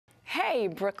Hey,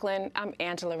 Brooklyn, I'm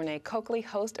Angela Renee Coakley,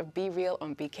 host of Be Real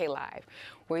on BK Live,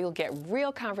 where you'll get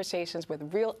real conversations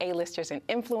with real A-listers and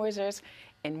influencers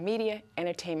in media,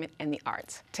 entertainment, and the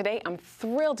arts. Today, I'm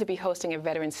thrilled to be hosting a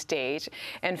veteran stage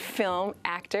and film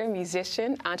actor,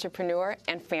 musician, entrepreneur,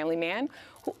 and family man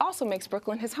who also makes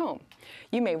Brooklyn his home.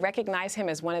 You may recognize him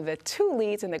as one of the two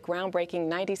leads in the groundbreaking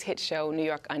 90s hit show New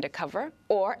York Undercover,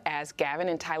 or as Gavin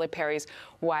and Tyler Perry's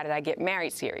Why Did I Get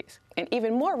Married series, and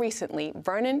even more recently,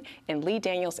 Vernon in Lee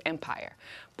Daniels' Empire.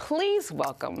 Please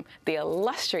welcome the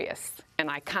illustrious and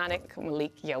iconic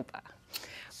Malik Yoba.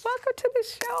 Welcome to the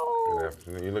show. Good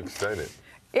afternoon. You look excited.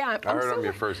 Yeah, I heard I'm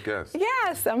your first guest.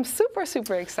 Yes, I'm super,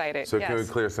 super excited. So yes. Can we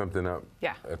clear something up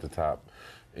at the top?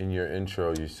 In your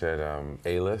intro, you said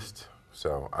A-list.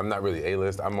 So I'm not really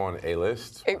A-list. I'm on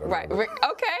A-list. Right. Okay,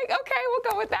 we'll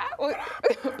go with that.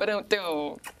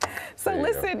 So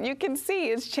listen, you can see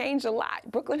it's changed a lot.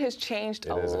 Brooklyn has changed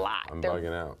a lot. I'm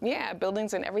bugging out. Yeah,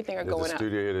 buildings and everything are going up. There's a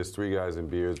studio here. There's 3 guys in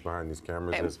beards behind these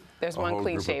cameras. There's one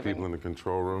clean shaven. A whole group of people in the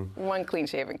control room. One clean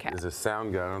shaven cat. There's a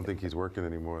sound guy. I don't think he's working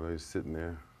anymore, though. He's sitting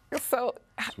there. So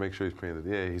just make sure he's paying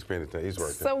attention. Yeah, he's paying attention. He's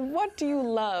working. So what do you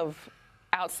love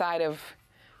outside of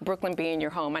Brooklyn being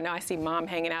your home? I know I see Mom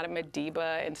hanging out at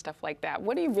Madiba and stuff like that.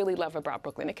 What do you really love about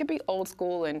Brooklyn? It could be old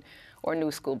school or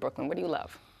new school Brooklyn. What do you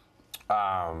love?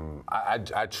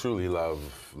 I truly love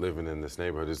living in this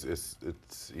neighborhood.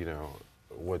 It's you know,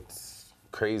 what's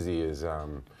crazy is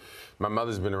my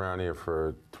mother's been around here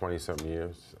for 20-something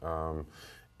years.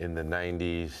 In the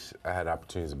 90s, I had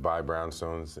opportunities to buy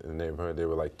brownstones in the neighborhood. They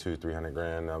were like $200-300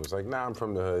 grand. I was like, nah, I'm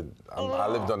from the hood. I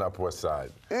lived on the Upper West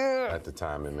Side at the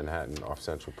time in Manhattan, off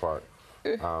Central Park.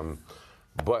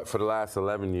 But for the last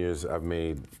 11 years, I've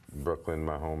made Brooklyn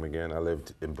my home again. I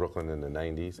lived in Brooklyn in the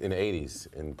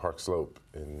 80s, in Park Slope.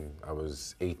 And I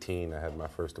was 18. I had my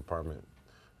first apartment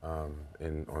on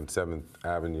 7th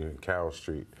Avenue and Carroll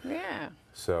Street. Yeah.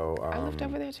 So I lived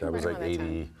over there too. That was like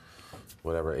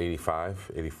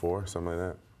 85, 84, something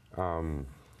like that.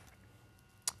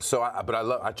 But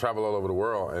I travel all over the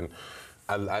world, and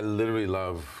I literally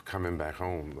love coming back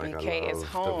home. Like BK I love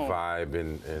the vibe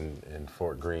in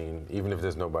Fort Greene, even if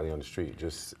there's nobody on the street,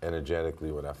 just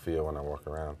energetically what I feel when I walk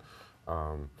around.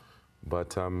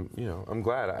 You know, I'm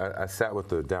glad. I sat with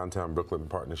the Downtown Brooklyn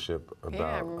Partnership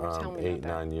about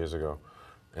 8-9 years ago,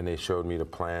 and they showed me the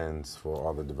plans for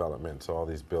all the development, so all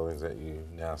these buildings that you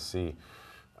now see.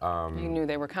 You knew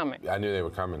they were coming. I knew they were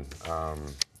coming.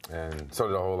 And so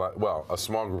did a whole lot, well, a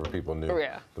small group of people knew.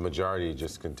 Yeah. The majority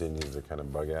just continues to kind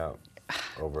of bug out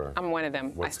over I'm one of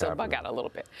them. I still happening. Bug out a little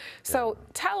bit. So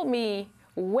tell me,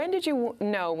 when did you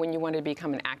know when you wanted to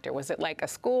become an actor? Was it like a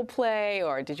school play,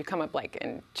 or did you come up like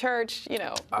in church? You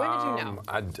know, when did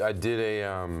you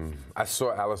know? I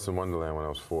saw Alice in Wonderland when I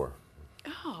was 4.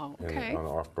 Oh, okay. On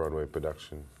an off-Broadway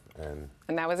production. And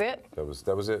that was it? That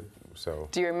was it. So.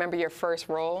 Do you remember your first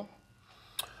role?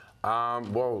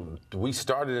 Well, we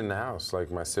started in the house,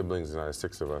 like my siblings and I,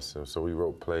 6 of us. So we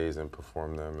wrote plays and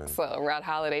performed them. And so around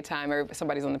holiday time,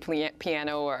 somebody's on the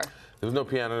piano, or? There was no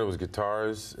piano. There was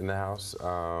guitars in the house. A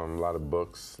lot of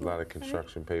books, a lot of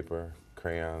construction paper,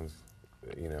 crayons.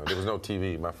 You know, there was no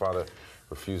TV. My father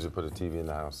refused to put a TV in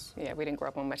the house. Yeah, we didn't grow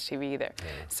up on much TV either. Yeah.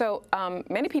 So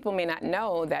many people may not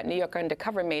know that New York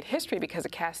Undercover made history because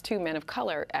it cast 2 men of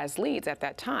color as leads at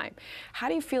that time. How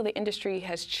do you feel the industry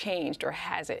has changed, or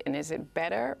has it? And is it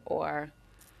better, or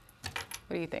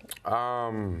what do you think?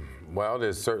 Well,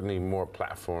 there's certainly more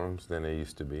platforms than there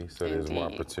used to be. So there's more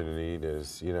opportunity.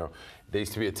 There's, you know, there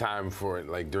used to be a time for,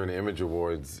 like, during the Image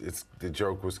Awards, the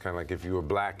joke was kind of like if you were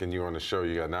black and you were on the show,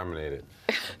 you got nominated.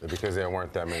 Because there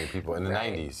weren't that many people. In the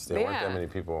 90s, there weren't that many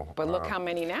people. But look how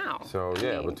many now. So,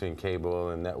 between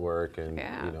cable and network and,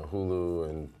 you know, Hulu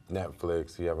and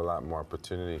Netflix, you have a lot more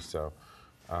opportunity. So,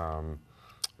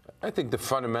 I think the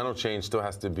fundamental change still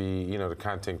has to be, you know, the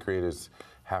content creators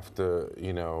have to,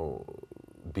 you know,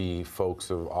 be folks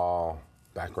of all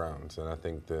backgrounds. And I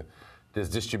think there's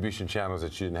distribution channels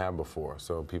that you didn't have before.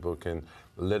 So people can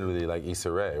literally, like Issa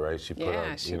Rae, right? She put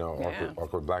up, you know,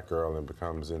 awkward Black Girl and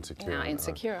becomes Insecure. Now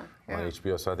Insecure. On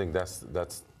HBO. So I think that's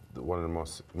one of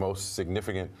the most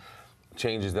significant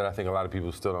changes that I think a lot of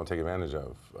people still don't take advantage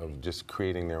of just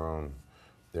creating their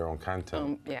own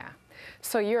content.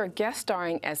 So you're a guest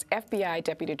starring as FBI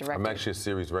Deputy Director. I'm actually a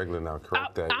series regular now.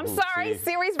 Correct that. I'm sorry,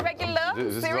 series regular.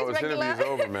 This interview's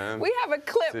over, man. We have a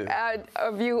clip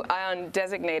of you on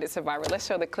Designated Survivor. Let's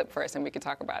show the clip first, and we can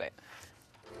talk about it.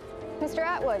 Mr.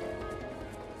 Atwood,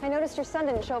 I noticed your son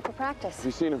didn't show up for practice. Have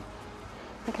you seen him?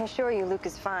 I can assure you Luke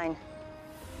is fine.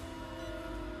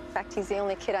 In fact, he's the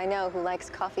only kid I know who likes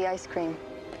coffee ice cream.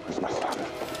 Where's my son?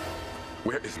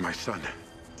 Where is my son?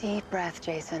 Deep breath,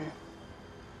 Jason.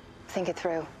 Think it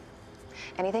through.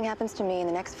 Anything happens to me, and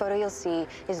the next photo you'll see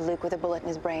is Luke with a bullet in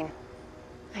his brain.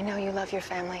 I know you love your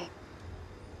family,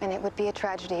 and it would be a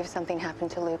tragedy if something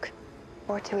happened to Luke,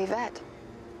 or to Yvette,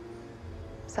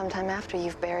 sometime after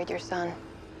you've buried your son.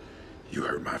 You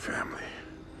hurt my family.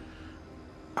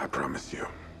 I promise you,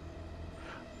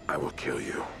 I will kill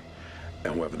you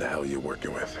and whoever the hell you're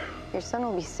working with. Your son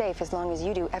will be safe as long as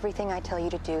you do everything I tell you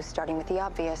to do, starting with the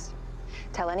obvious.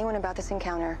 Tell anyone about this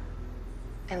encounter,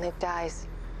 and Luke dies.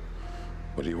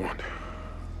 What do you want?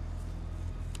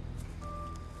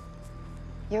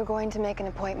 You're going to make an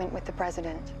appointment with the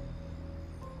president.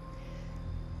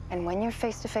 And when you're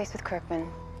face to face with Kirkman,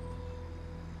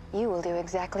 you will do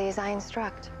exactly as I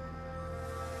instruct.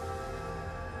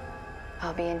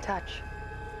 I'll be in touch.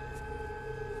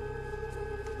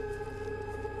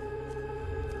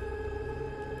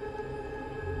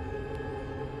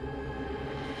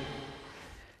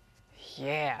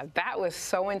 Yeah, that was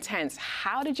so intense.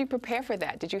 How did you prepare for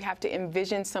that? Did you have to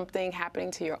envision something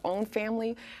happening to your own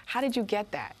family? How did you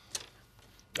get that?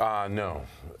 No.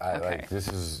 Okay.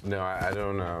 I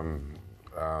don't,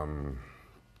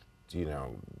 you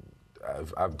know,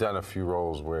 I've done a few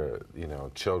roles where, you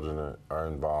know, children are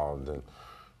involved, and,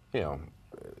 you know,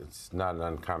 it's not an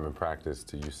uncommon practice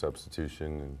to use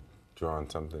substitution and draw on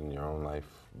something in your own life.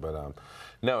 But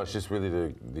no, it's just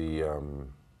really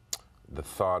the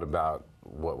thought about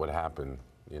what would happen,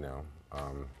 you know.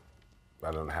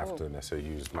 I don't have to necessarily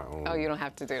use my own. Oh, you don't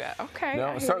have to do that. Okay.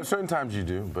 No, certain times you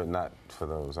do, but not for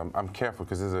those. I'm careful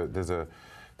because there's a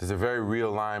very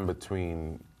real line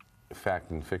between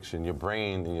fact and fiction. Your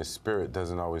brain and your spirit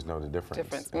doesn't always know the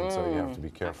difference. And so you have to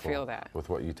be careful with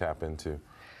what you tap into.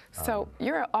 So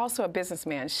you're also a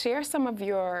businessman. Share some of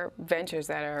your ventures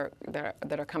that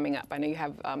are coming up. I know you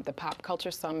have the Pop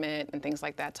Culture Summit and things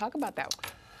like that. Talk about that.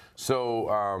 So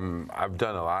I've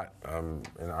done a lot in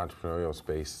the entrepreneurial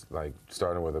space, like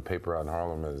starting with a paper out in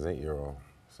Harlem as an 8-year-old.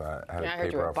 So I had I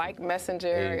heard you were a bike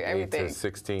messenger, everything. 8 to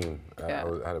 16, I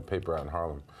had a paper out in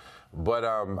Harlem. But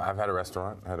I've had a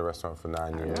restaurant. I had a restaurant for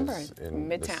 9 years in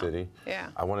Midtown. the city. Yeah.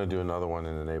 I want to do another one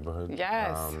in the neighborhood.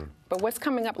 Yes. But what's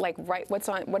coming up? Like, what is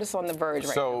on the verge right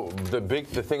now? So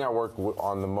the thing I work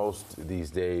on the most these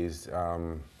days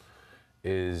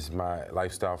is my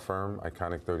lifestyle firm,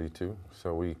 Iconic 32.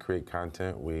 So we create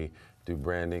content, we do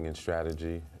branding and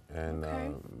strategy and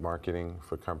marketing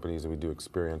for companies, and we do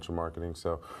experiential marketing.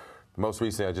 So most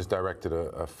recently, I just directed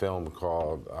a film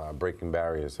called Breaking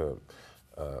Barriers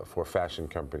for a fashion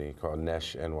company called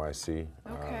Nesh NYC,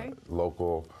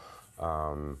 local.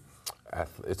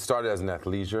 It started as an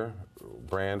athleisure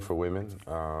brand for women,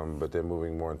 but they're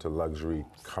moving more into luxury,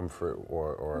 comfort,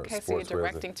 or sports. So you're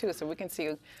directing too, so we can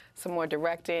see some more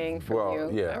directing from you.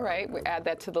 Yeah. All right, we add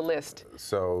that to the list.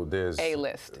 So there's A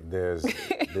list. There's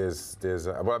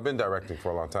well, I've been directing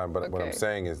for a long time, but what I'm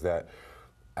saying is that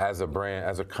as a brand,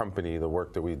 as a company, the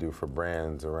work that we do for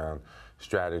brands around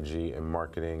strategy and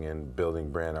marketing and building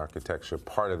brand architecture,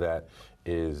 part of that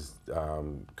is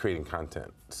creating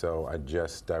content. So I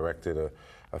just directed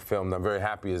a film that I'm very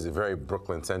happy is very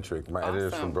Brooklyn-centric. My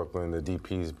editor's from Brooklyn, the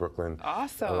DP's Brooklyn.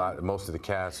 Awesome. Most of the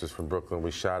cast is from Brooklyn.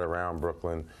 We shot around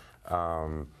Brooklyn.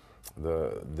 One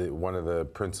of the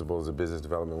principals, a business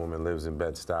development woman, lives in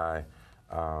Bed-Stuy.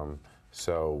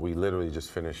 So we literally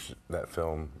just finished that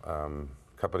film a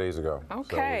couple of days ago. So we're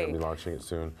going to be launching it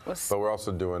soon. But we're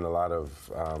also doing a lot of,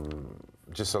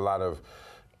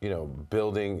 you know,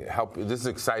 building, this is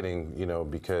exciting, you know,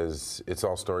 because it's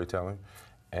all storytelling.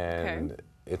 And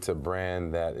it's a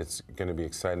brand that it's going to be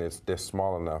exciting. They're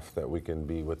small enough that we can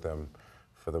be with them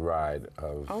for the ride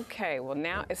of. Okay, well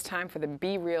now it's time for the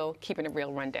Be Real, Keeping It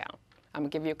Real rundown. I'm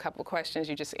going to give you a couple questions.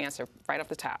 You just answer right off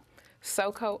the top.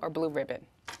 SoCo or Blue Ribbon?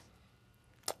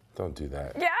 Don't do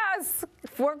that. Yes!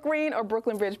 Fort Greene or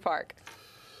Brooklyn Bridge Park?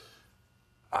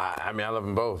 I mean, I love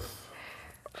them both.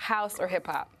 House or hip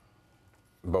hop?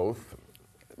 Both.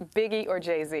 Biggie or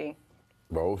Jay-Z?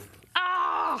 Both.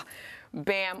 Ah!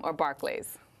 Bam or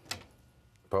Barclays?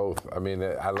 Both. I mean,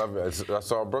 I love it. I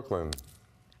saw Brooklyn.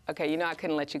 Okay, you know I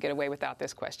couldn't let you get away without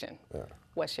this question. Yeah.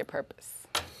 What's your purpose?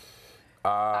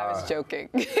 I was joking.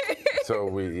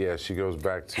 So she goes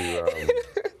back to,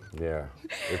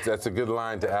 that's a good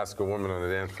line to ask a woman on the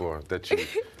dance floor that you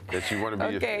want to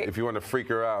be. If you want to freak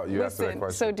her out, you ask her that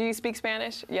question. So do you speak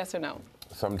Spanish? Yes or no?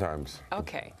 Sometimes.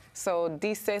 Okay. So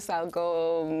dices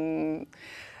algo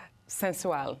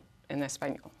sensual en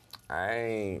español.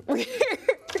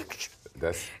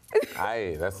 That's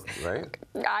right.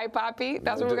 Aye, Poppy.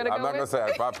 That's what we're gonna go with. I'm not gonna say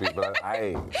aye, Poppy, but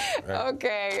aye.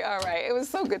 Okay, all right. It was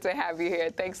so good to have you here.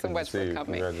 Thanks so much for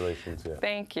coming. Congratulations. Yeah.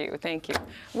 Thank you, thank you.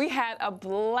 We had a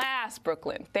blast,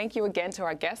 Brooklyn. Thank you again to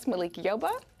our guest, Malik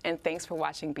Yoba, and thanks for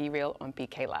watching Be Real on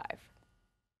BK Live.